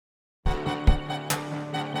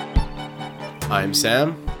I'm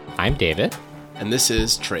Sam. I'm David. And this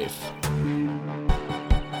is Trafe.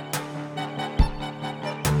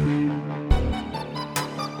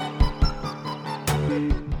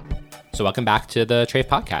 So welcome back to the Trafe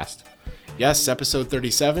podcast. Yes, episode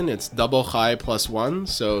 37. It's double high plus one,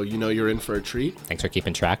 so you know you're in for a treat. Thanks for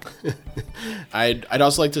keeping track. I'd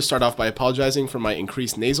also like to start off by apologizing for my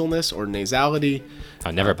increased nasalness or nasality.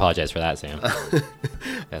 I'll never apologize for that, Sam.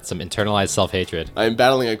 That's some internalized self-hatred. I'm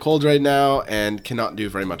battling a cold right now and cannot do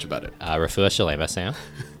very much about it. Refuah Shalema, Sam.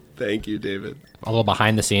 Thank you, David. A little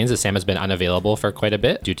behind the scenes, as Sam has been unavailable for quite a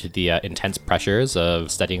bit due to the intense pressures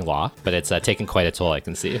of studying law, but it's taken quite a toll, I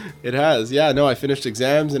can see. It has. Yeah, no, I finished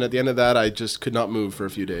exams, and at the end of that, I just could not move for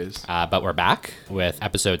a few days. But we're back with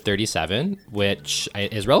episode 37, which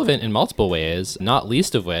is relevant in multiple ways, not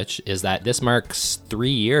least of which is that this marks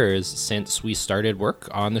 3 years since we started work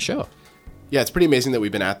on the show. Yeah, it's pretty amazing that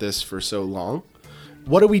we've been at this for so long.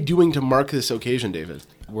 What are we doing to mark this occasion, David?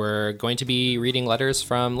 We're going to be reading letters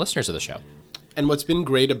from listeners of the show. And what's been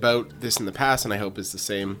great about this in the past, and I hope is the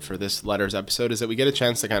same for this letters episode, is that we get a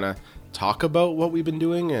chance to kind of talk about what we've been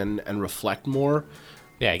doing and reflect more.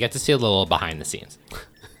 Yeah, I get to see a little behind the scenes.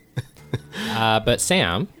 But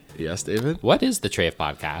Sam. Yes, David? What is the Trafe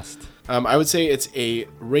podcast? I would say it's a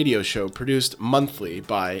radio show produced monthly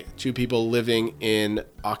by two people living in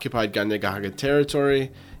occupied Kanien'kehá:ka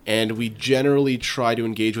territory, and we generally try to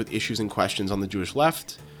engage with issues and questions on the Jewish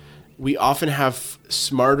left. We often have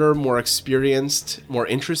smarter, more experienced, more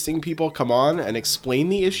interesting people come on and explain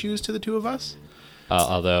the issues to the two of us.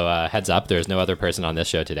 Although, heads up, there's no other person on this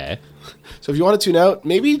show today. So if you want to tune out,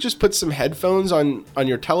 maybe just put some headphones on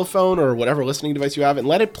your telephone or whatever listening device you have and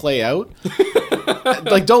let it play out.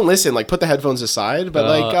 Like, don't listen. Like, put the headphones aside.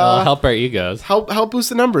 But help our egos. Help boost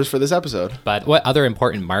the numbers for this episode. But what other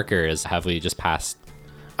important markers have we just passed?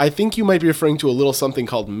 I think you might be referring to a little something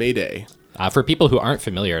called May Day. For people who aren't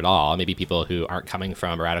familiar at all, maybe people who aren't coming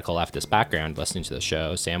from a radical leftist background listening to the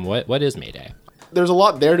show, Sam, what is May Day? There's a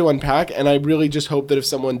lot there to unpack, and I really just hope that if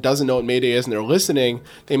someone doesn't know what May Day is and they're listening,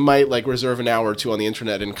 they might reserve an hour or two on the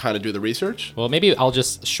internet and kind of do the research. Well, maybe I'll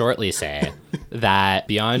just shortly say that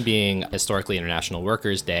beyond being historically International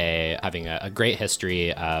Workers' Day, having a great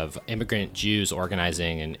history of immigrant Jews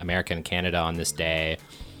organizing in America and Canada on this day,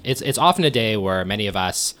 it's often a day where many of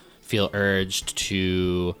us feel urged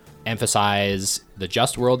to emphasize the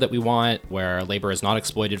just world that we want, where labor is not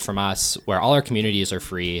exploited from us, where all our communities are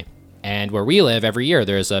free. And where we live every year,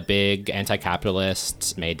 there's a big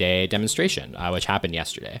anti-capitalist May Day demonstration, which happened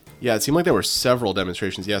yesterday. Yeah, it seemed like there were several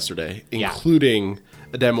demonstrations yesterday, including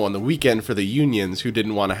a demo on the weekend for the unions who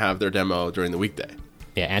didn't want to have their demo during the weekday.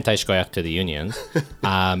 Yeah, anti-shkoyach to the unions.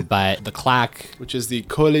 But the CLAC, which is the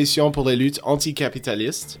Coalition pour les luttes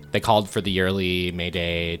anticapitalistes, they called for the yearly May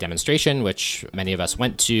Day demonstration, which many of us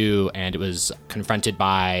went to, and it was confronted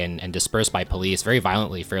by and dispersed by police very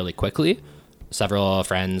violently, fairly quickly. Several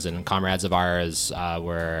friends and comrades of ours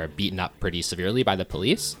were beaten up pretty severely by the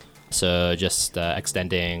police. So just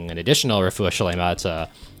extending an additional refuah shalema to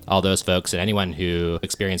all those folks and anyone who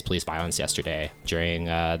experienced police violence yesterday during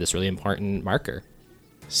this really important marker.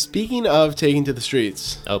 Speaking of taking to the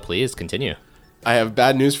streets. Oh, please continue. I have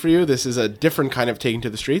bad news for you. This is a different kind of taking to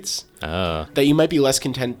the streets that you might be less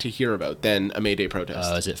content to hear about than a May Day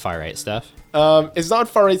protest. Is it far-right stuff? It's not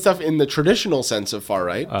far-right stuff in the traditional sense of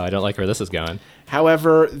far-right. Oh, I don't like where this is going.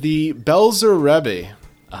 However, the Belzer Rebbe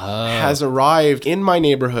has arrived in my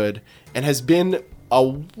neighborhood and has been a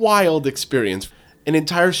wild experience. An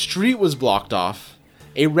entire street was blocked off.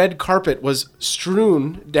 A red carpet was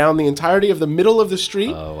strewn down the entirety of the middle of the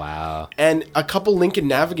street. Oh, wow. And a couple Lincoln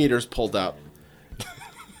Navigators pulled up.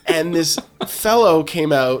 And this fellow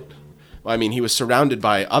came out. Well, I mean, he was surrounded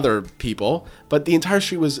by other people, but the entire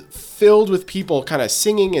street was filled with people kind of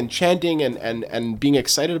singing and chanting and being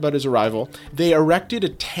excited about his arrival. They erected a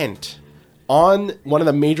tent on one of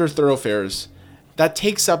the major thoroughfares that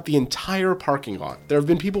takes up the entire parking lot. There have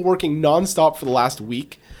been people working nonstop for the last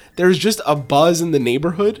week. There's just a buzz in the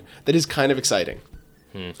neighborhood that is kind of exciting.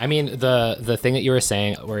 I mean, the thing that you were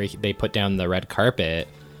saying where they put down the red carpet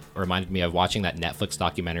reminded me of watching that Netflix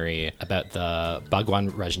documentary about the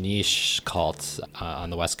Bhagwan Rajneesh cult on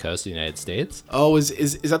the west coast of the United States. Oh,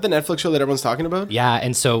 is that the Netflix show that everyone's talking about? Yeah,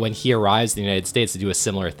 and so when he arrives in the United States to do a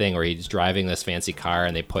similar thing where he's driving this fancy car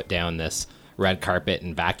and they put down this red carpet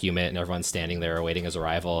and vacuum it and everyone's standing there awaiting his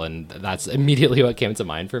arrival, and that's immediately what came to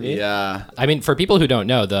mind for me. Yeah. I mean, for people who don't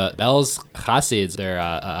know, the Belz Hasids, they're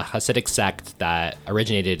a Hasidic sect that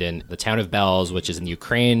originated in the town of Belz, which is in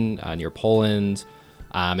Ukraine, near Poland,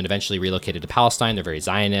 and eventually relocated to Palestine. They're very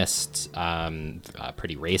Zionist,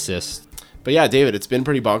 pretty racist. But yeah, David, it's been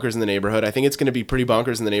pretty bonkers in the neighborhood. I think it's going to be pretty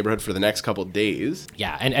bonkers in the neighborhood for the next couple of days.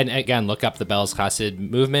 Yeah, and again, look up the Bell's Chassid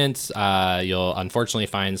movement. You'll unfortunately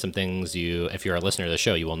find some things if you're a listener to the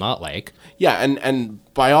show, you will not like. Yeah,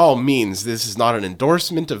 and by all means, this is not an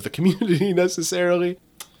endorsement of the community necessarily.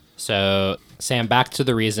 So, Sam, back to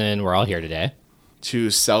the reason we're all here today. To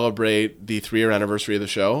celebrate the 3-year anniversary of the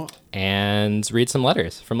show. And read some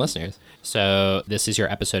letters from listeners. So this is your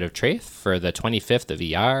episode of Trafe for the 25th of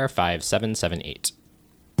ER 5778.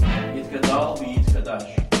 يتكدال ويتكداش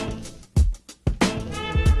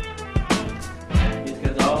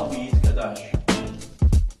يتكدال ويتكداش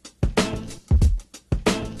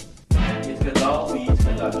يتكدال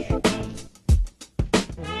ويتكداش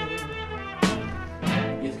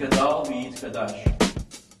يتكدال ويتكداش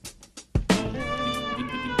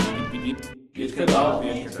يتكدال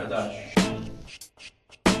ويتكداش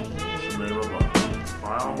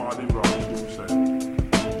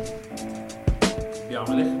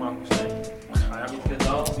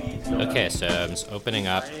Okay, so I'm just opening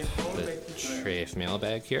up the Trafe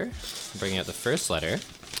mailbag here, bringing out the first letter.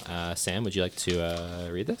 Sam, would you like to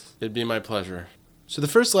read this? It'd be my pleasure. So the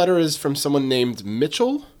first letter is from someone named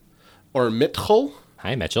Mitchell, or Mitchell.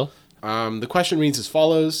 Hi, Mitchell. The question reads as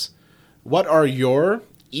follows. What are your,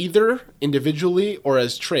 either individually or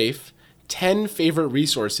as Trafe, 10 favorite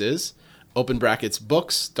resources, open brackets,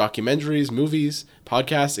 books, documentaries, movies,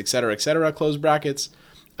 podcasts, etc., close brackets,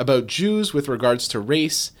 about Jews with regards to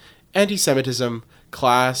race, anti-Semitism,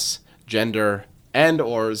 class, gender, and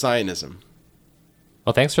or Zionism?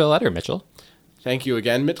 Well, thanks for the letter, Mitchell. Thank you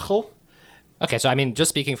again, Mitchell. Okay, so I mean, just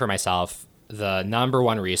speaking for myself, the number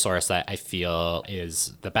one resource that I feel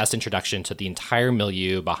is the best introduction to the entire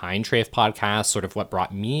milieu behind Trafe Podcast, sort of what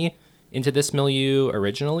brought me into this milieu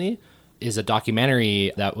originally, is a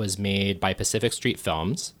documentary that was made by Pacific Street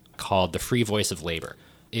Films called The Free Voice of Labor.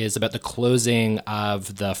 It is about the closing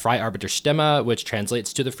of the Freie Arbeiterstimme, which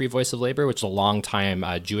translates to The Free Voice of Labor, which is a long-time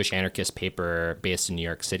Jewish anarchist paper based in New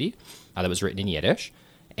York City that was written in Yiddish.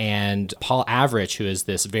 And Paul Avrich, who is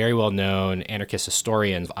this very well-known anarchist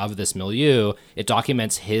historian of this milieu, it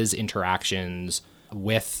documents his interactions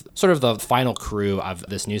with sort of the final crew of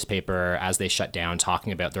this newspaper as they shut down,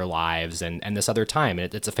 talking about their lives and this other time.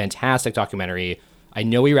 And it's a fantastic documentary. I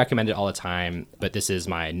know we recommend it all the time, but this is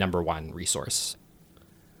my number one resource.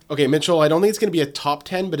 Okay, Mitchell, I don't think it's going to be a top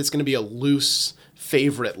 10, but it's going to be a loose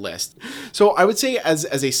favorite list. So I would say as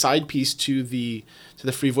a side piece to the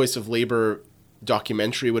Free Voice of Labor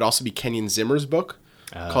documentary would also be Kenyon Zimmer's book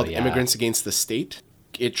called Immigrants Against the State.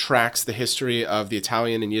 It tracks the history of the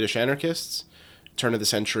Italian and Yiddish anarchists, turn of the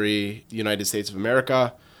century, United States of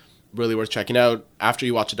America. Really worth checking out after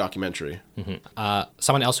you watch a documentary. Mm-hmm.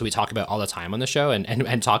 Someone else who we talk about all the time on the show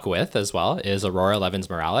and talk with as well is Aurora Levins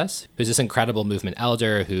Morales, who's this incredible movement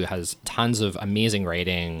elder who has tons of amazing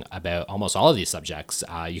writing about almost all of these subjects.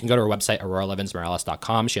 You can go to her website,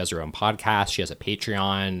 auroralevinsmorales.com. She has her own podcast. She has a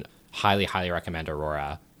Patreon. Highly, highly recommend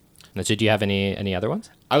Aurora. Now, so do you have any other ones?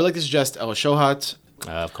 I would like to suggest Ella Shohat.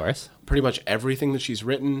 Of course. Pretty much everything that she's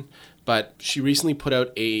written, but she recently put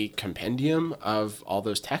out a compendium of all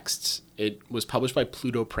those texts. It was published by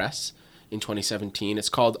Pluto Press in 2017. It's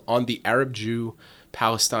called On the Arab Jew,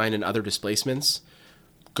 Palestine, and Other Displacements.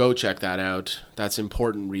 Go check that out. That's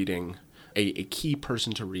important reading. A key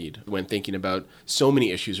person to read when thinking about so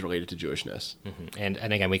many issues related to Jewishness. Mm-hmm.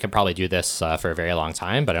 And again, we could probably do this for a very long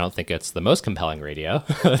time, but I don't think it's the most compelling radio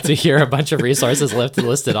to hear a bunch of resources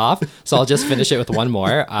listed off. So I'll just finish it with one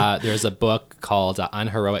more. There's a book called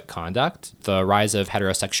Unheroic Conduct, The Rise of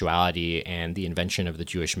Heterosexuality and the Invention of the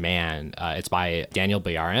Jewish Man. It's by Daniel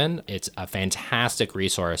Bayarin. It's a fantastic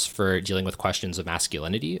resource for dealing with questions of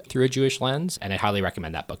masculinity through a Jewish lens, and I highly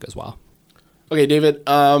recommend that book as well. Okay, David,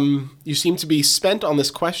 you seem to be spent on this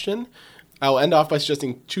question. I'll end off by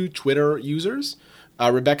suggesting 2 Twitter users,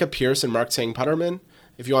 Rebecca Pierce and Mark Tsang Putterman.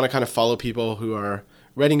 If you want to kind of follow people who are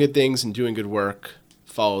writing good things and doing good work,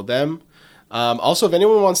 follow them. Also, if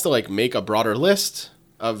anyone wants to make a broader list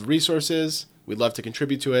of resources, we'd love to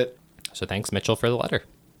contribute to it. So thanks, Mitchell, for the letter.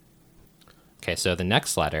 Okay, so the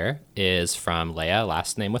next letter is from Leah,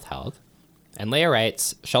 last name withheld. And Leah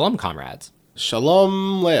writes, Shalom, comrades.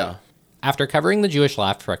 Shalom, Leah. After covering the Jewish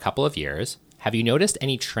left for a couple of years, have you noticed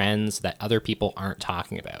any trends that other people aren't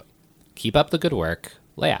talking about? Keep up the good work,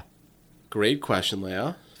 Leah. Great question,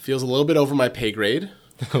 Leah. Feels a little bit over my pay grade.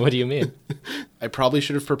 What do you mean? I probably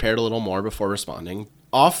should have prepared a little more before responding.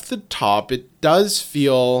 Off the top, it does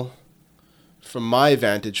feel, from my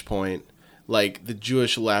vantage point, like the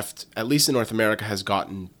Jewish left, at least in North America, has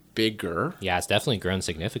gotten bigger. Yeah, it's definitely grown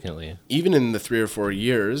significantly. Even in the 3 or 4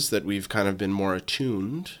 years that we've kind of been more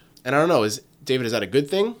attuned. And I don't know, David, is that a good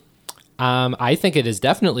thing? I think it is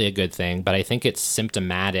definitely a good thing, but I think it's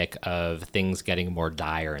symptomatic of things getting more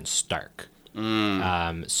dire and stark.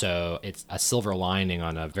 So it's a silver lining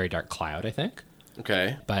on a very dark cloud, I think.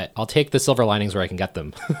 Okay. But I'll take the silver linings where I can get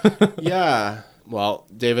them. Yeah. Well,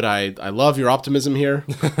 David, I love your optimism here.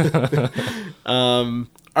 All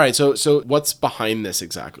right. So what's behind this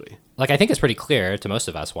exactly? Like, I think it's pretty clear to most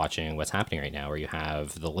of us watching what's happening right now, where you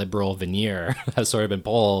have the liberal veneer has sort of been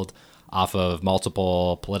pulled off of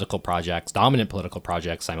multiple political projects, dominant political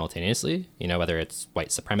projects simultaneously, whether it's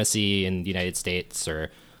white supremacy in the United States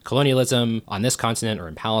or colonialism on this continent or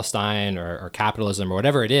in Palestine or capitalism or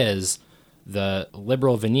whatever it is. The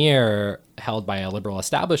liberal veneer held by a liberal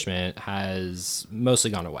establishment has mostly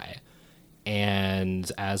gone away.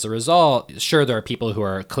 And as a result, sure, there are people who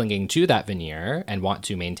are clinging to that veneer and want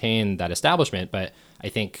to maintain that establishment, but I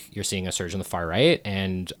think you're seeing a surge in the far right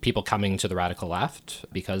and people coming to the radical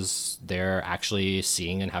left because they're actually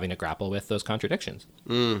seeing and having to grapple with those contradictions.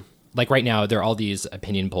 Like right now, there are all these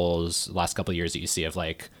opinion polls the last couple of years that you see of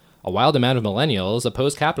like a wild amount of millennials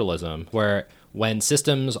oppose capitalism, where when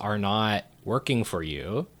systems are not working for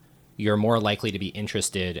you, you're more likely to be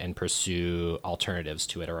interested and pursue alternatives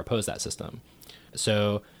to it or oppose that system.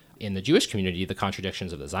 So in the Jewish community, the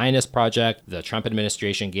contradictions of the Zionist project, the Trump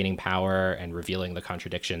administration gaining power and revealing the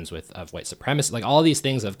contradictions of white supremacy, like all these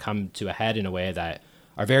things have come to a head in a way that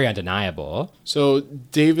are very undeniable. So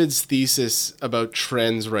David's thesis about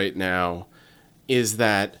trends right now is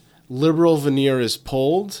that liberal veneer is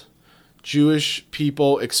pulled, Jewish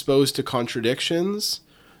people exposed to contradictions,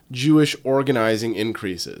 Jewish organizing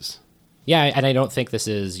increases. Yeah, and I don't think this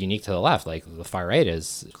is unique to the left. Like, the far right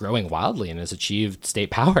is growing wildly and has achieved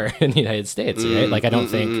state power in the United States, right? Like, I don't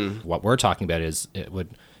think what we're talking about it would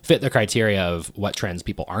fit the criteria of what trends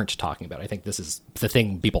people aren't talking about. I think this is the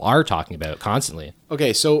thing people are talking about constantly.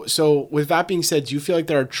 Okay, so with that being said, do you feel like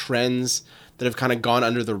there are trends that have kind of gone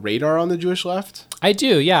under the radar on the Jewish left? I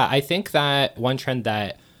do, yeah. I think that one trend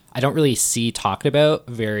that I don't really see talked about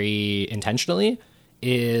very intentionally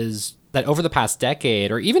is that over the past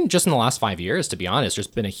decade, or even just in the last 5 years, to be honest, there's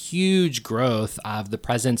been a huge growth of the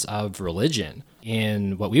presence of religion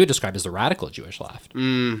in what we would describe as the radical Jewish left.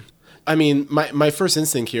 I mean, my first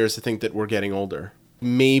instinct here is to think that we're getting older.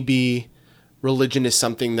 Maybe religion is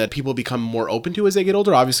something that people become more open to as they get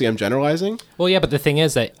older. Obviously, I'm generalizing. Well, yeah, but the thing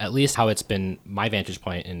is that at least how it's been my vantage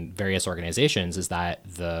point in various organizations is that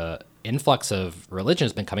the influx of religion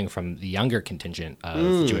has been coming from the younger contingent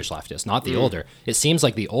of Jewish leftists, not the older. It seems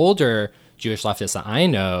like the older Jewish leftists that I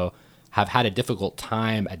know have had a difficult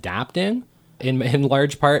time adapting in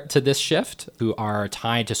large part to this shift, who are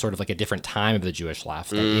tied to sort of like a different time of the Jewish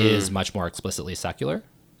left that is much more explicitly secular.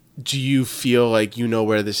 Do you feel like you know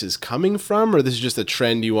where this is coming from, or this is just a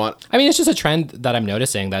trend you want? I mean, it's just a trend that I'm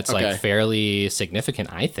noticing that's Okay. like fairly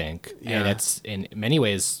significant, I think. Yeah. And it's in many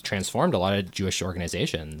ways transformed a lot of Jewish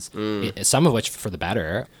organizations, some of which for the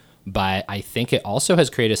better. But I think it also has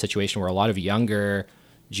created a situation where a lot of younger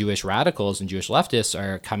Jewish radicals and Jewish leftists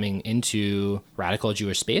are coming into radical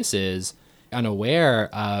Jewish spaces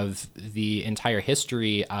unaware of the entire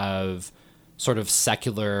history of sort of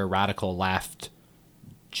secular radical left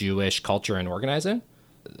Jewish culture and organizing.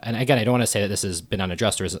 And again, I don't want to say that this has been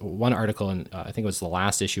unaddressed. There was one article in, I think it was the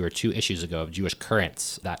last issue or 2 issues ago of Jewish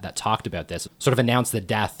Currents that talked about this, sort of announced the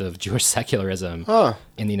death of Jewish secularism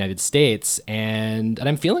in the United States. And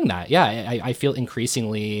I'm feeling that. Yeah, I feel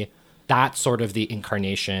increasingly that's sort of the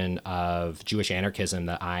incarnation of Jewish anarchism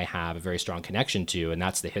that I have a very strong connection to. And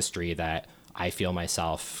that's the history that I feel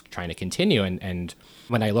myself trying to continue. And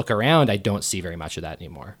when I look around, I don't see very much of that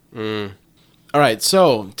anymore. All right,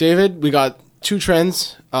 so David, we got 2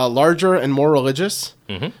 trends, larger and more religious.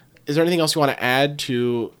 Is there anything else you want to add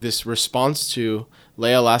to this response to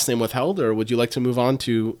Leah, last name withheld, or would you like to move on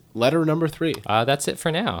to letter number 3? That's it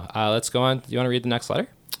for now. Let's go on. Do you want to read the next letter?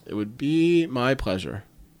 It would be my pleasure.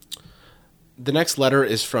 The next letter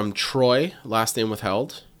is from Troy, last name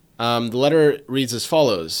withheld. The letter reads as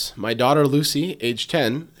follows. My daughter Lucy, age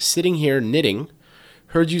 10, sitting here knitting,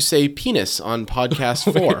 heard you say penis on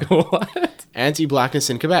podcast 4. What? Anti-blackness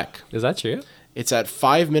in Quebec. Is that true? It's at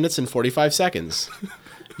 5 minutes and 45 seconds.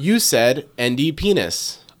 You said ND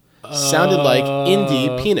penis. Sounded like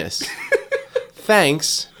indie penis.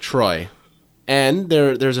 Thanks, Troy. And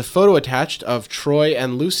there's a photo attached of Troy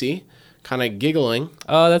and Lucy kind of giggling.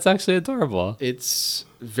 Oh, that's actually adorable. It's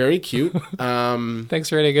very cute. Thanks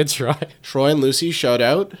for reading it, Troy. Troy and Lucy, shout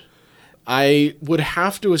out. I would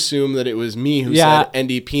have to assume that it was me who Yeah. said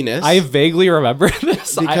ND penis. I vaguely remember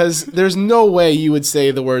this. because there's no way you would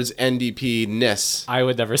say the words NDP-ness. I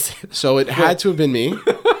would never say that. So it had to have been me.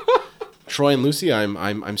 Troy and Lucy,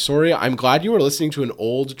 I'm sorry. I'm glad you were listening to an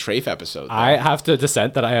old Trafe episode. though. I have to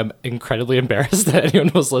dissent that I am incredibly embarrassed that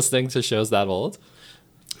anyone was listening to shows that old.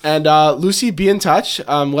 And Lucy, be in touch.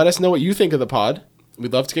 Let us know what you think of the pod.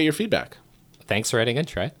 We'd love to get your feedback. Thanks for writing in,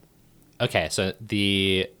 Troy. Okay, so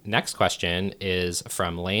the next question is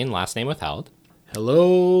from Lane, last name withheld.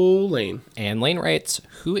 Hello, Lane. And Lane writes,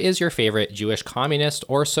 who is your favorite Jewish communist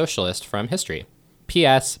or socialist from history?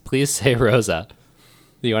 P.S. Please say Rosa.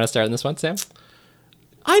 Do you want to start on this one, Sam?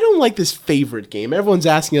 I don't like this favorite game. Everyone's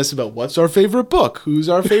asking us about what's our favorite book, who's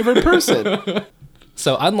our favorite person.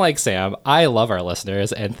 So unlike Sam, I love our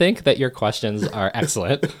listeners and think that your questions are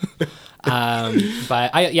excellent.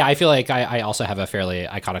 But I feel like I also have a fairly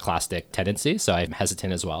iconoclastic tendency, so I'm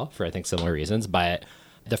hesitant as well for, I think, similar reasons. But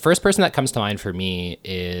the first person that comes to mind for me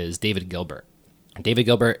is David Gilbert. David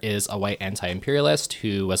Gilbert is a white anti-imperialist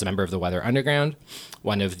who was a member of the Weather Underground,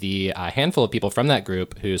 one of the handful of people from that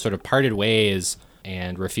group who sort of parted ways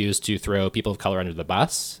and refused to throw people of color under the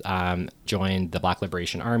bus, joined the Black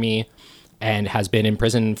Liberation Army, and has been in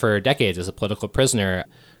prison for decades as a political prisoner.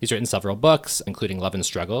 He's written several books, including Love and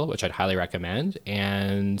Struggle, which I'd highly recommend.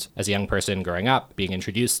 And as a young person growing up, being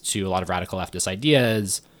introduced to a lot of radical leftist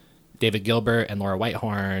ideas, David Gilbert and Laura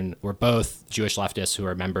Whitehorn were both Jewish leftists who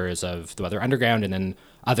were members of the Weather Underground and then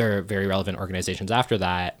other very relevant organizations after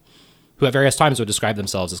that, who at various times would describe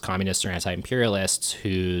themselves as communists or anti-imperialists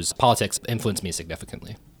whose politics influenced me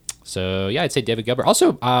significantly. So yeah, I'd say David Gilbert.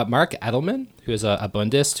 Also, Mark Edelman, who is a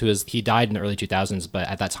Bundist, he died in the early 2000s, but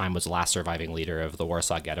at that time was the last surviving leader of the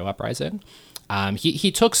Warsaw Ghetto Uprising.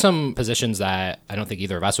 He took some positions that I don't think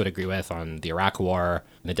either of us would agree with on the Iraq War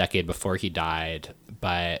in the decade before he died,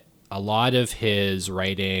 but a lot of his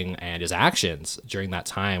writing and his actions during that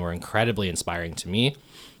time were incredibly inspiring to me.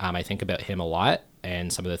 I think about him a lot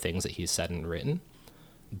and some of the things that he's said and written.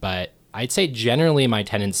 But I'd say generally my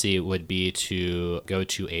tendency would be to go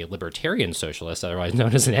to a libertarian socialist, otherwise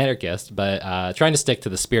known as an anarchist, but trying to stick to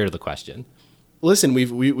the spirit of the question. Listen,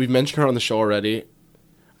 we've mentioned her on the show already.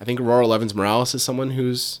 I think Aurora Levins Morales is someone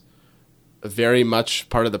who's very much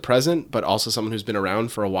part of the present, but also someone who's been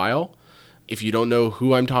around for a while. If you don't know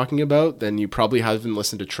who I'm talking about, then you probably haven't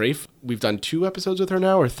listened to Trafe. We've done 2 episodes with her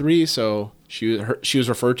now, or 3, so she was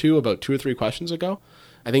referred to about 2 or 3 questions ago.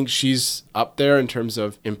 I think she's up there in terms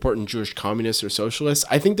of important Jewish communists or socialists.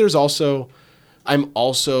 I think I'm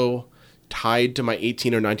also tied to my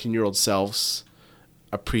 18 or 19-year-old self's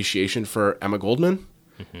appreciation for Emma Goldman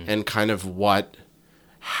and kind of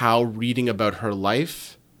how reading about her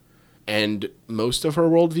life and most of her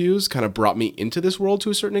worldviews kind of brought me into this world to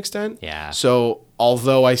a certain extent. Yeah. So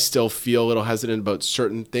although I still feel a little hesitant about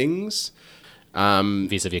certain things,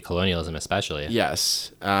 vis-a-vis colonialism especially.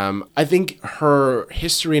 yes, I think her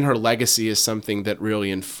history and her legacy is something that really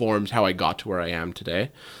informed how I got to where I am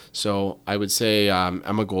today. So I would say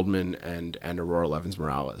Emma Goldman and Aurora Levins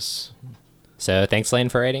Morales. So thanks, Lane,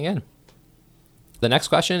 for writing in. The next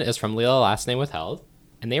question is from Leela, last name withheld.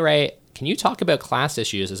 And they write, can you talk about class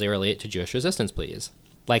issues as they relate to Jewish resistance, please?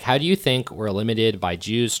 Like, how do you think we're limited by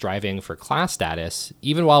Jews striving for class status,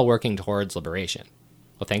 even while working towards liberation?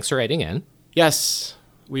 Well, thanks for writing in. Yes,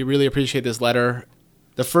 we really appreciate this letter.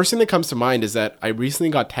 The first thing that comes to mind is that I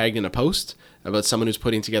recently got tagged in a post about someone who's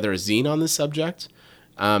putting together a zine on this subject.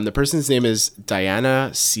 The person's name is Diana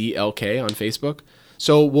CLK on Facebook.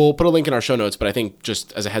 So we'll put a link in our show notes, but I think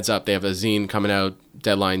just as a heads up, they have a zine coming out,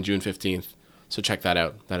 deadline June 15th. So check that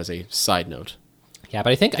out. That is a side note. Yeah,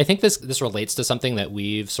 but I think this relates to something that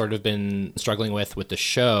we've sort of been struggling with the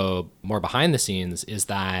show more behind the scenes, is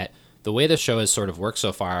that the way the show has sort of worked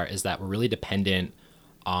so far is that we're really dependent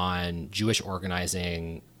on Jewish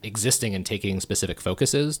organizing existing and taking specific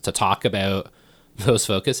focuses to talk about those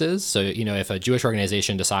focuses. So, if a Jewish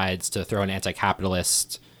organization decides to throw an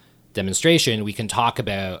anti-capitalist demonstration, we can talk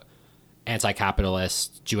about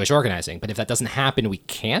anti-capitalist Jewish organizing. But if that doesn't happen, we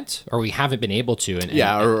can't, or we haven't been able to.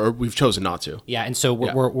 Or we've chosen not to. Yeah, and so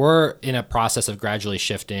we're in a process of gradually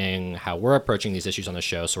shifting how we're approaching these issues on the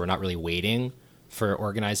show. So we're not really waiting for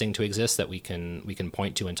organizing to exist that we can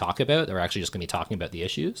point to and talk about. We're actually just going to be talking about the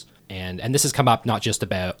issues. And this has come up not just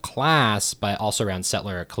about class, but also around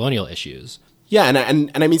settler colonial issues. Yeah,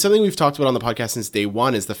 and I mean, something we've talked about on the podcast since day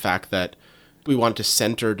one is the fact that we want to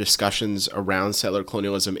center discussions around settler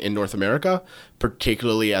colonialism in North America,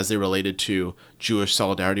 particularly as they related to Jewish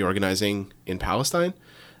solidarity organizing in Palestine.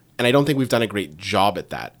 And I don't think we've done a great job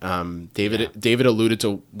at that. David alluded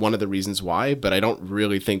to one of the reasons why, but I don't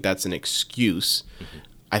really think that's an excuse. Mm-hmm.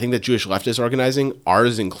 I think that Jewish leftist organizing,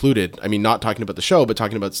 ours included, I mean, not talking about the show, but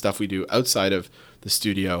talking about stuff we do outside of the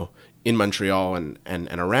studio in Montreal and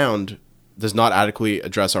around, does not adequately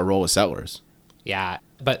address our role as settlers. Yeah,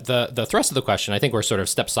 but the thrust of the question, I think we're sort of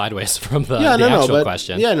steps sideways from the Yeah, no, actual but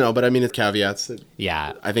question. yeah, no, but I mean, it's caveats that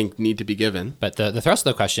Yeah. I think need to be given. But the thrust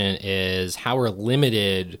of the question is how we're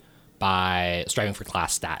limited by striving for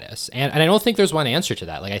class status. And I don't think there's one answer to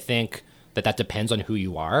that. Like, I think that depends on who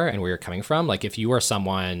you are and where you're coming from. Like, if you are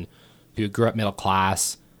someone who grew up middle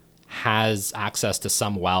class, has access to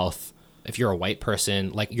some wealth, if you're a white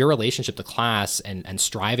person, like, your relationship to class and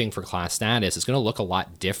striving for class status is going to look a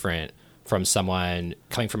lot different from someone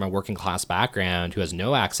coming from a working class background who has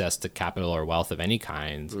no access to capital or wealth of any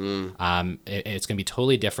kind. It's going to be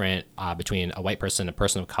totally different between a white person, a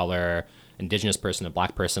person of color, indigenous person, a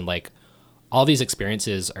black person. Like, all these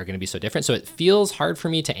experiences are going to be so different. So it feels hard for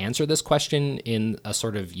me to answer this question in a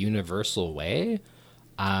sort of universal way.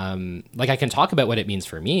 Like, I can talk about what it means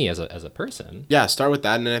for me as a person. Yeah, start with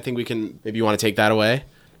that, and then I think maybe you want to take that away.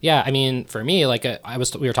 Yeah, I mean, for me, like,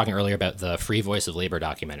 we were talking earlier about the Free Voice of Labor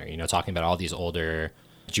documentary, talking about all these older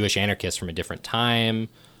Jewish anarchists from a different time.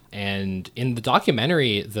 And in the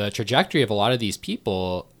documentary, the trajectory of a lot of these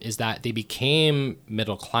people is that they became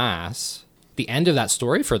middle class. The end of that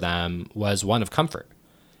story for them was one of comfort.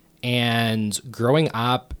 And growing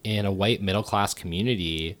up in a white middle class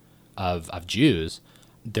community of Jews,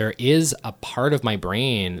 there is a part of my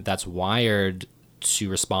brain that's wired to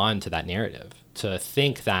respond to that narrative, to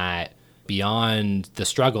think that beyond the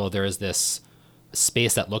struggle, there is this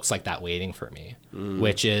space that looks like that waiting for me,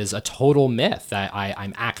 which is a total myth that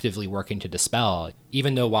I'm actively working to dispel,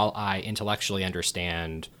 even though while I intellectually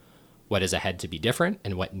understand what is ahead to be different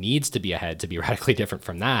and what needs to be ahead to be radically different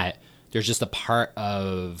from that, there's just a part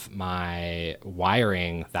of my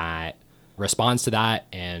wiring that responds to that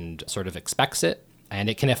and sort of expects it. And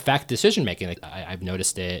it can affect decision making. Like, I've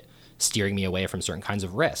noticed it steering me away from certain kinds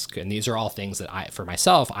of risk. And these are all things that for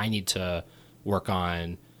myself, I need to work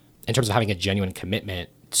on in terms of having a genuine commitment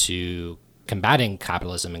to combating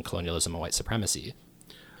capitalism and colonialism and white supremacy.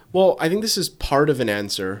 Well, I think this is part of an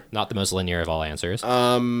answer. Not the most linear of all answers.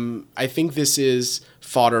 I think this is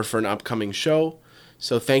fodder for an upcoming show.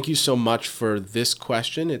 So thank you so much for this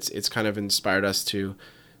question. It's kind of inspired us to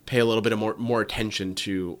pay a little bit of more attention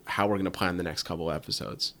to how we're going to plan the next couple of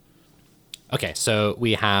episodes. Okay, so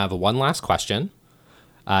we have one last question.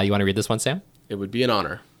 You want to read this one, Sam? It would be an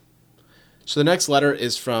honor. So the next letter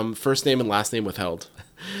is from first name and last name withheld.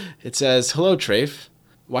 It says, "Hello, Trafe.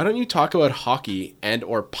 Why don't you talk about hockey and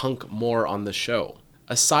or punk more on the show?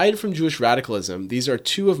 Aside from Jewish radicalism, these are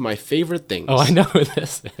two of my favorite things. Oh, I know who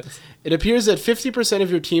this is. It appears that 50%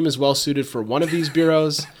 of your team is well suited for one of these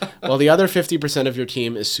bureaus, while the other 50% of your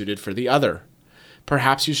team is suited for the other.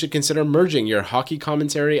 Perhaps you should consider merging your hockey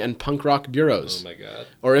commentary and punk rock bureaus. Oh my God.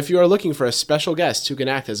 Or if you are looking for a special guest who can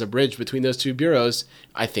act as a bridge between those two bureaus,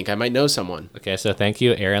 I think I might know someone." Okay, so thank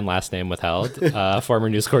you, Aaron, last name withheld, former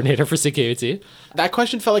news coordinator for CKUT. That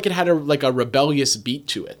question felt like it had a rebellious beat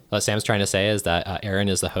to it. What Sam's trying to say is that Aaron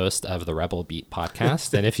is the host of the Rebel Beat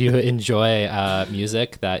podcast. And if you enjoy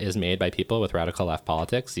music that is made by people with radical left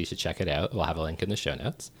politics, you should check it out. We'll have a link in the show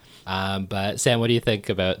notes. But Sam, what do you think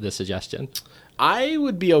about this suggestion? I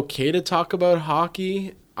would be okay to talk about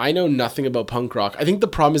hockey. I know nothing about punk rock. I think the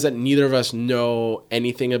problem is that neither of us know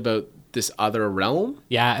anything about this other realm.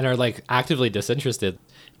 Yeah, and are like actively disinterested.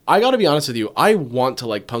 I gotta be honest with you, I want to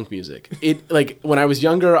like punk music. It, like, when I was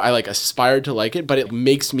younger, I like aspired to like it, but it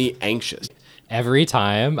makes me anxious. Every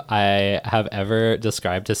time I have ever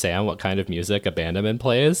described to Sam what kind of music a Bandaman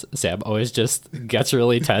plays, Sam always just gets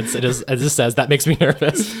really tense and just says, "That makes me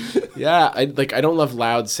nervous." Yeah, I don't love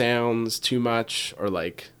loud sounds too much, or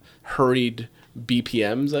like hurried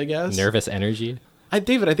BPMs, I guess. Nervous energy.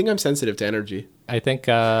 David, I think I'm sensitive to energy. I think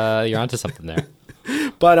you're onto something there.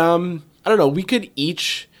 But I don't know, we could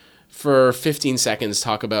each for 15 seconds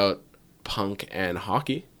talk about punk and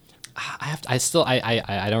hockey.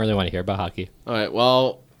 I don't really want to hear about hockey. All right,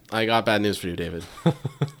 well, I got bad news for you, David. Got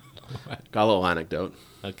a little anecdote.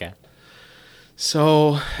 Okay.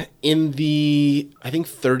 So in the, I think,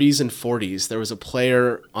 30s and 40s, there was a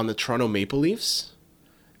player on the Toronto Maple Leafs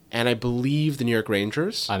and I believe the New York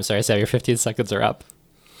Rangers. I'm sorry, Sam, your 15 seconds are up.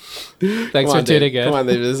 Thanks for tuning in. Come on,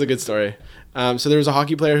 David. This is a good story. So there was a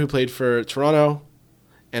hockey player who played for Toronto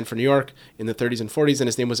and for New York in the 30s and 40s, and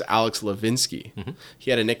his name was Alex Levinsky. Mm-hmm.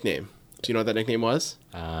 He had a nickname. Do you know what that nickname was?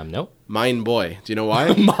 Nope. Mine Boy. Do you know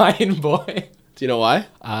why? Mine Boy. Do you know why?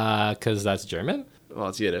 Because that's German? Well,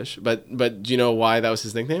 it's Yiddish. But do you know why that was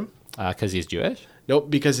his nickname? Because he's Jewish? Nope,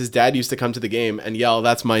 because his dad used to come to the game and yell,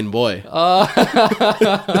 "That's mine boy."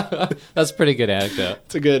 That's a pretty good anecdote.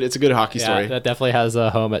 It's a good hockey story. That definitely has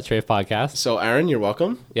a home at Trafe Podcast. So, Aaron, you're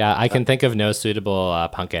welcome. Yeah, I can think of no suitable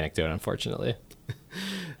punk anecdote, unfortunately.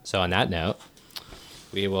 So on that note,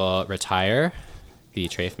 we will retire the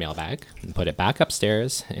Trafe mailbag and put it back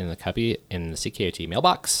upstairs in the cubby in the CKOT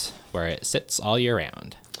mailbox where it sits all year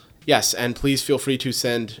round. Yes, and please feel free to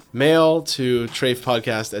send mail to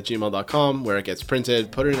trafepodcast@gmail.com where it gets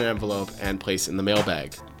printed, put it in an envelope, and placed in the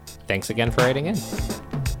mailbag. Thanks again for writing in.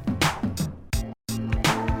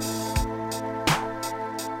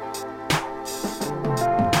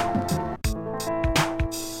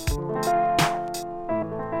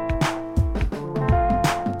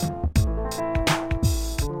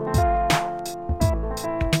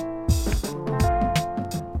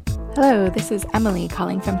 Hello, this is Emily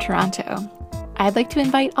calling from Toronto. I'd like to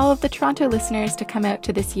invite all of the Toronto listeners to come out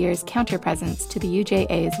to this year's counter-presence to the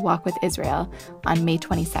UJA's Walk with Israel on May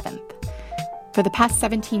 27th. For the past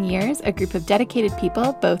 17 years, a group of dedicated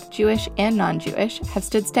people, both Jewish and non-Jewish, have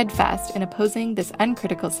stood steadfast in opposing this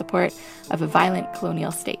uncritical support of a violent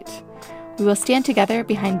colonial state. We will stand together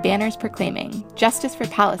behind banners proclaiming justice for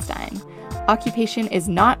Palestine, occupation is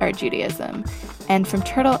not our Judaism, and from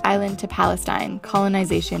Turtle Island to Palestine,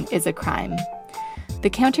 colonization is a crime. The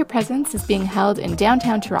counter-presence is being held in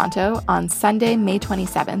downtown Toronto on Sunday, May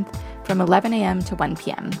 27th from 11 a.m. to 1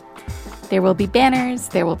 p.m. There will be banners,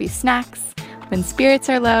 there will be snacks. When spirits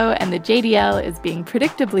are low and the JDL is being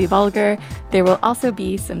predictably vulgar, there will also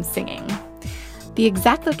be some singing. The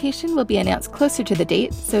exact location will be announced closer to the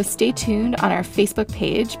date, so stay tuned on our Facebook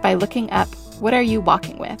page by looking up What Are You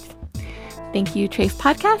Walking With? Thank you, Trafe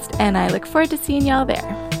Podcast, and I look forward to seeing y'all there.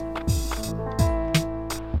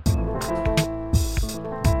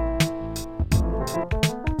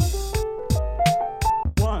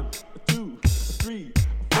 One, two, three,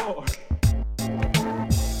 four.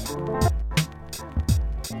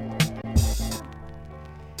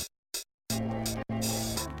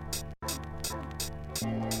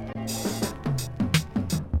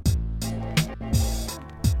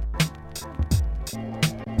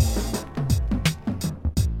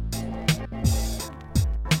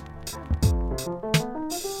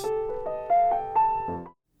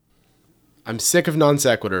 I'm sick of non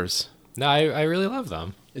sequiturs. No, I really love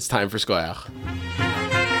them. It's time for Square.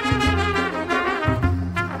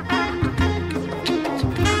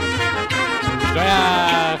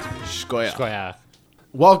 Square.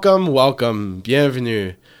 Welcome,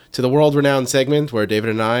 bienvenue to the world-renowned segment where David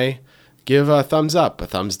and I give a thumbs up, a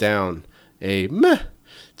thumbs down, a meh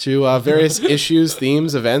to various issues,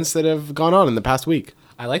 themes, events that have gone on in the past week.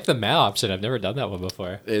 I like the mail option. I've never done that one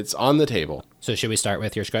before. It's on the table. So should we start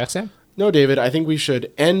with your Shkoyach, Sam? No, David, I think we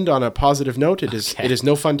should end on a positive note. It Okay. is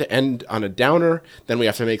no fun to end on a downer. Then we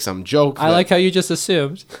have to make some joke. I like how you just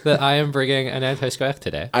assumed that I am bringing an anti-Shkoyach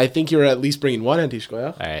today. I think you're at least bringing one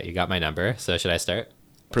anti-Shkoyach. All right, you got my number. So should I start?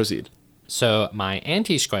 Proceed. So my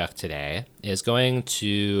anti-Shkoyach today is going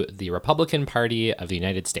to the Republican Party of the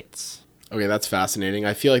United States. Okay, that's fascinating.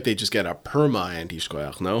 I feel like they just get a perma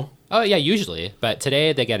anti-Shkoyach, no? Oh, yeah, usually. But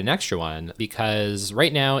today they get an extra one because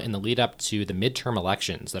right now in the lead up to the midterm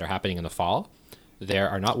elections that are happening in the fall, there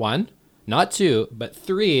are not one, not two, but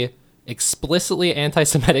three explicitly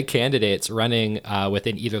anti-Semitic candidates running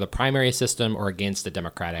within either the primary system or against a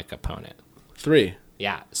Democratic opponent. 3.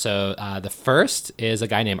 Yeah, so the first is a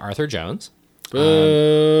guy named Arthur Jones.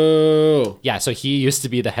 Boo! Yeah, so he used to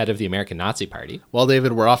be the head of the American Nazi Party. Well,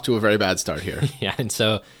 David, we're off to a very bad start here. Yeah, and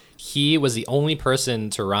so he was the only person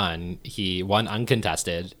to run. He won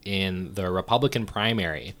uncontested in the Republican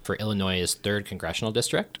primary for Illinois' 3rd congressional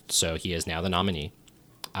district, so he is now the nominee.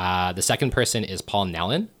 The second person is Paul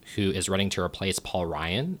Nellon, who is running to replace Paul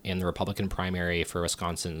Ryan in the Republican primary for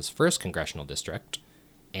Wisconsin's 1st congressional district.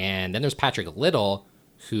 And then there's Patrick Little,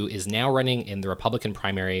 who is now running in the Republican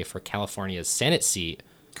primary for California's Senate seat,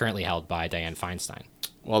 currently held by Dianne Feinstein.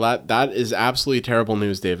 Well, that is absolutely terrible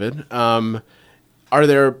news, David. Are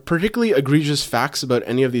there particularly egregious facts about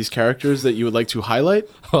any of these characters that you would like to highlight?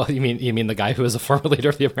 Well, you mean the guy who was a former leader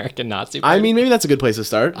of the American Nazi Party? I mean, maybe that's a good place to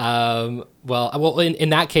start. Well, in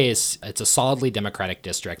that case, it's a solidly Democratic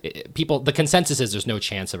district. The consensus is there's no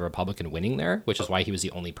chance of a Republican winning there, which is why he was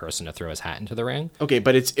the only person to throw his hat into the ring. Okay,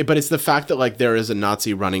 but it's the fact that like there is a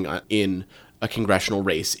Nazi running in a congressional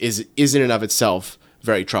race is in and of itself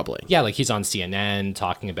very troubling. Yeah, like he's on CNN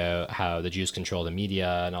talking about how the Jews control the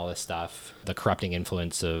media and all this stuff, the corrupting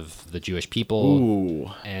influence of the Jewish people.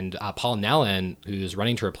 Ooh. And Paul Nellon, who's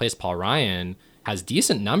running to replace Paul Ryan, has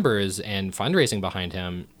decent numbers and fundraising behind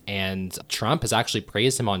him. And Trump has actually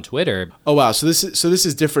praised him on Twitter. Oh wow, so this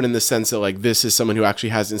is different in the sense that like this is someone who actually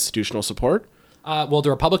has institutional support. Well, the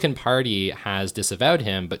Republican Party has disavowed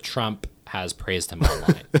him, but Trump has praised him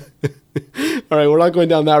online. All right, we're not going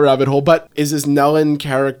down that rabbit hole, but is this Nellen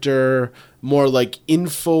character more like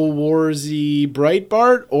InfoWarsy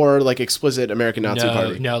Breitbart or like explicit American Nazi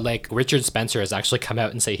Party? No, like Richard Spencer has actually come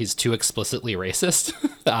out and say he's too explicitly racist.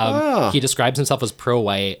 He describes himself as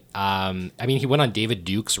pro-white. I mean, he went on David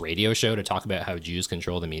Duke's radio show to talk about how Jews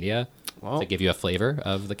control the media, to give you a flavor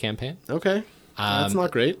of the campaign. Okay. That's not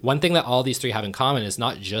great. One thing that all these three have in common is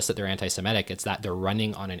not just that they're anti-Semitic, it's that they're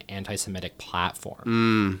running on an anti-Semitic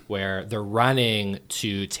platform where they're running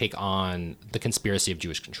to take on the conspiracy of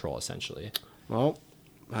Jewish control, essentially. Well,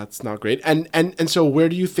 that's not great. And so where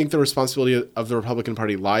do you think the responsibility of the Republican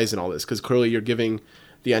Party lies in all this? Because clearly you're giving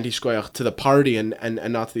the anti-Shkoyach to the party and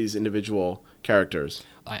not to these individual characters.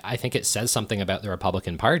 I think it says something about the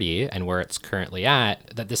Republican Party and where it's currently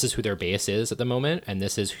at, that this is who their base is at the moment, and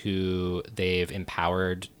this is who they've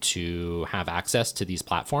empowered to have access to these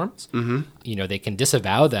platforms. Mm-hmm. You know, they can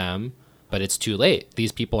disavow them, but it's too late.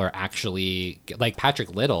 These people are actually, like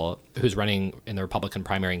Patrick Little, who's running in the Republican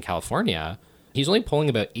primary in California, he's only polling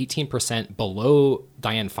about 18% below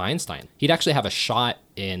Dianne Feinstein. He'd actually have a shot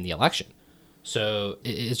in the election. So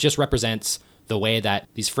it just represents the way that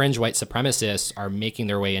these fringe white supremacists are making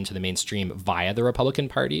their way into the mainstream via the Republican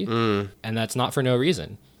Party. And that's not for no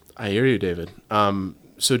reason. I hear you, David.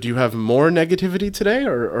 So do you have more negativity today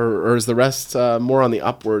or is the rest more on the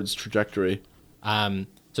upwards trajectory? So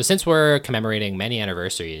since we're commemorating many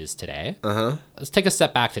anniversaries today, let's take a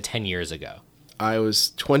step back to 10 years ago. I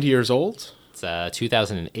was 20 years old. It's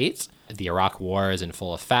 2008. The Iraq War is in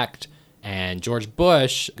full effect, and George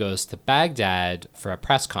Bush goes to Baghdad for a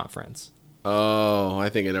press conference. Oh, I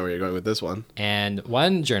think I know where you're going with this one. And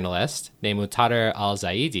one journalist named Muqtada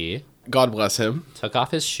al-Zaidi, God bless him, took off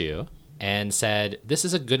his shoe and said, "This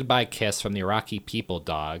is a goodbye kiss from the Iraqi people,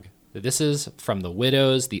 dog. This is from the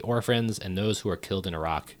widows, the orphans, and those who were killed in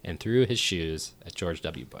Iraq," and threw his shoes at George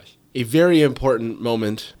W. Bush. A very important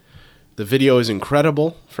moment. The video is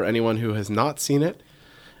incredible for anyone who has not seen it.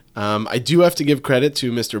 I do have to give credit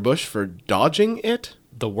to Mr. Bush for dodging it.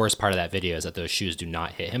 The worst part of that video is that those shoes do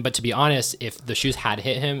not hit him. But to be honest, if the shoes had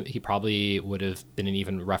hit him, he probably would have been in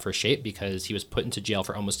even rougher shape because he was put into jail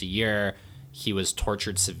for almost a year. He was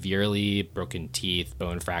tortured severely, broken teeth,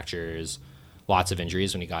 bone fractures, lots of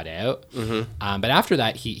injuries when he got out. But after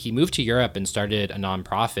that, he moved to Europe and started a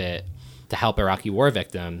nonprofit to help Iraqi war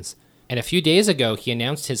victims. And a few days ago, he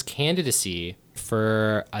announced his candidacy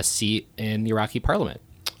for a seat in the Iraqi parliament.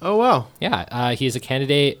 Oh, wow. Yeah, he is a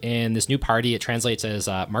candidate in this new party. It translates as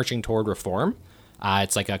Marching Toward Reform.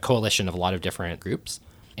 It's like a coalition of a lot of different groups.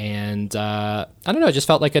 And I don't know, it just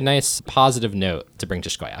felt like a nice positive note to bring to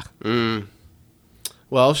Shkoyach.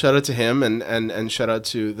 Well, shout out to him and shout out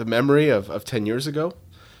to the memory of 10 years ago.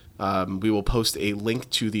 We will post a link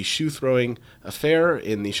to the shoe throwing affair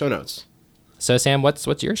in the show notes. So, Sam, what's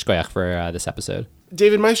your Shkoyach for this episode?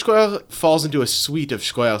 David, my Shkoyach falls into a suite of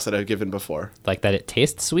Shkoyachs that I've given before. Like that it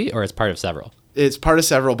tastes sweet or it's part of several? It's part of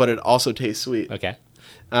several, but it also tastes sweet. Okay.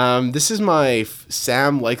 This is my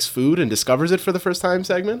Sam likes food and discovers it for the first time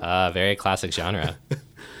segment. Very classic genre.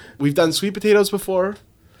 We've done sweet potatoes before.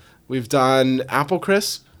 We've done apple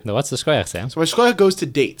crisp. Now, what's the Shkoyach, Sam? So my Shkoyach goes to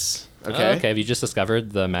dates. Okay. Oh, okay. Have you just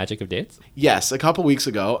discovered the magic of dates? Yes, a couple weeks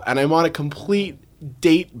ago, and I'm on a complete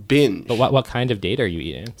date binge. But what kind of date are you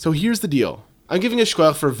eating? So here's the deal. I'm giving a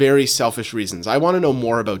Shkoyach for very selfish reasons. I want to know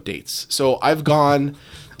more about dates. So I've gone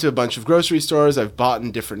to a bunch of grocery stores. I've bought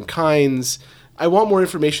in different kinds. I want more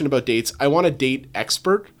information about dates. I want a date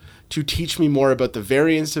expert to teach me more about the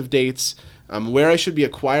variants of dates, where I should be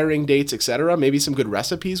acquiring dates, etc. Maybe some good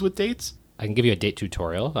recipes with dates. I can give you a date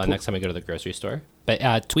tutorial next time I go to the grocery store.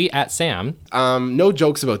 But tweet at Sam. No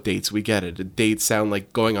jokes about dates. We get it. Dates sound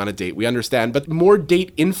like going on a date. We understand. But more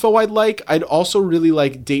date info I'd like. I'd also really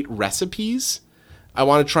like date recipes. I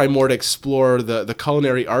want to try more to explore the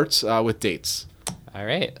culinary arts with dates. All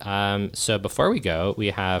right. So before we go, we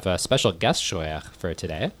have a special guest Shkoyach for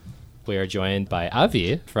today. We are joined by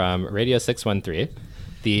Avi from Radio 613,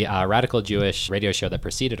 the radical Jewish radio show that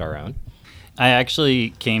preceded our own. I actually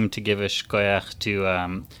came to give a Shkoyach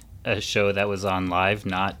to a show that was on live,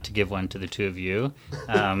 not to give one to the two of you.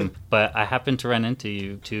 But I happened to run into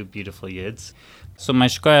you two beautiful yids. So my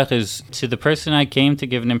Shkoyach is to the person I came to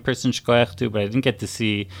give an in-person Shkoyach to, but I didn't get to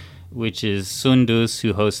see, which is Sundus,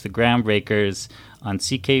 who hosts the Groundbreakers on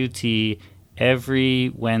CKUT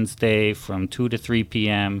every Wednesday from 2 to 3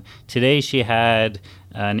 p.m. Today she had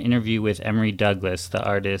an interview with Emery Douglas, the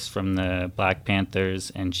artist from the Black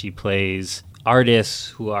Panthers, and she plays artists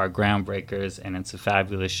who are groundbreakers, and it's a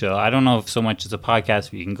fabulous show. I don't know if so much as a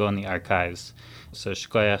podcast, but you can go in the archives. So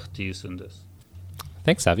Shkoyach to you, Sundus.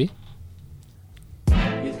 Thanks, Avi.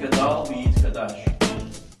 يتقطع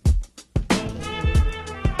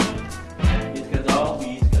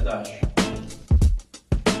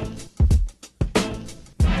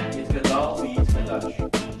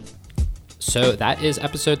So that is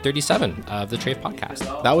episode 37 of the Trafe Podcast.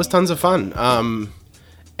 That was tons of fun.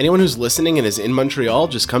 Anyone who's listening and is in Montreal,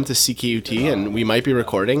 just come to CKUT and we might be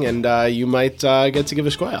recording and you might get to give a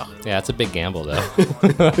shkoyach. Yeah, it's a big gamble,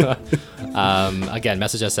 though. Again,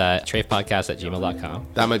 message us at trafepodcast@gmail.com.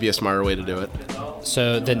 That might be a smarter way to do it.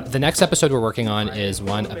 So the next episode we're working on is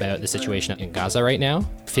one about the situation in Gaza right now.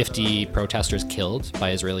 50 protesters killed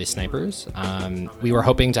by Israeli snipers. We were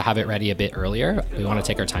hoping to have it ready a bit earlier. We want to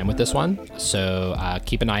take our time with this one. So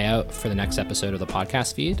keep an eye out for the next episode of the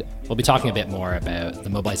podcast feed. We'll be talking a bit more about the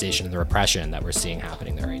mobilization and the repression that we're seeing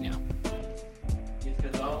happening there right now.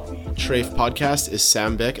 Trafe Podcast is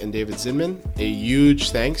Sam Bick and David Zinman. A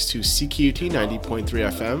huge thanks to CKUT 90.3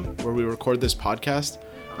 FM, where we record this podcast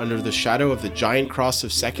under the shadow of the giant cross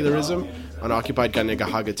of secularism on occupied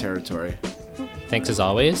Ganagahaga territory. Thanks as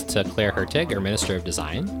always to Claire Hertig, our Minister of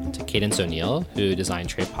Design, to Cadence O'Neill, who designed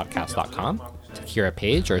TrafePodcast.com, to Kira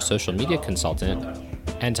Page, our social media consultant,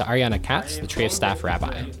 and to Ariana Katz, the Trafe staff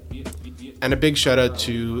rabbi. And a big shout out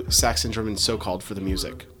to Saxon German So-Called for the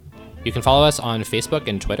music. You can follow us on Facebook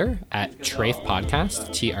and Twitter at Trafe Podcast,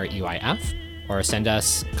 TREYF, or send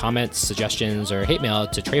us comments, suggestions, or hate mail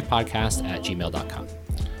to trafepodcast@gmail.com.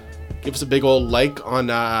 Give us a big old like on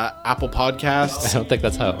Apple I Podcasts. don't think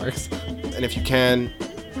that's how it works. And if you can,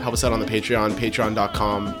 help us out on the Patreon,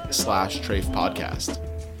 patreon.com/Trafe Podcast.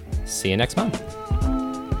 See you next month.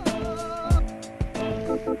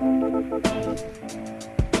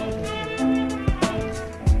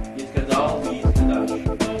 יתגדל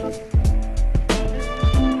ויתקדש.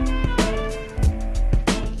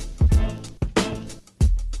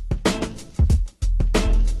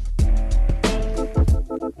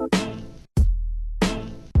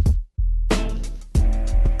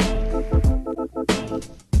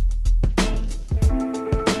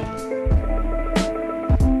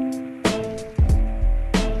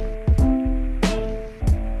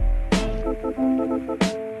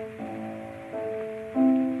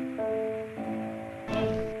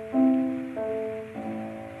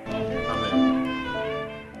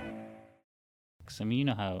 I mean, you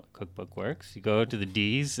know how a cookbook works. You go to the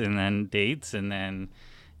D's and then dates and then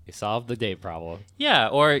You solved the date problem. yeah,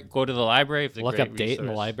 or go to the library. If Look up date in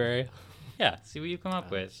the library. Yeah, see what you come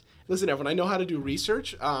up with. Listen, everyone, I know how to do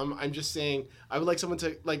research. I'm just saying I would like someone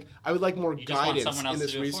to, I would like more You just want guidance someone else in to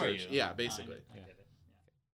this do it for research. you. Yeah, basically. Yeah.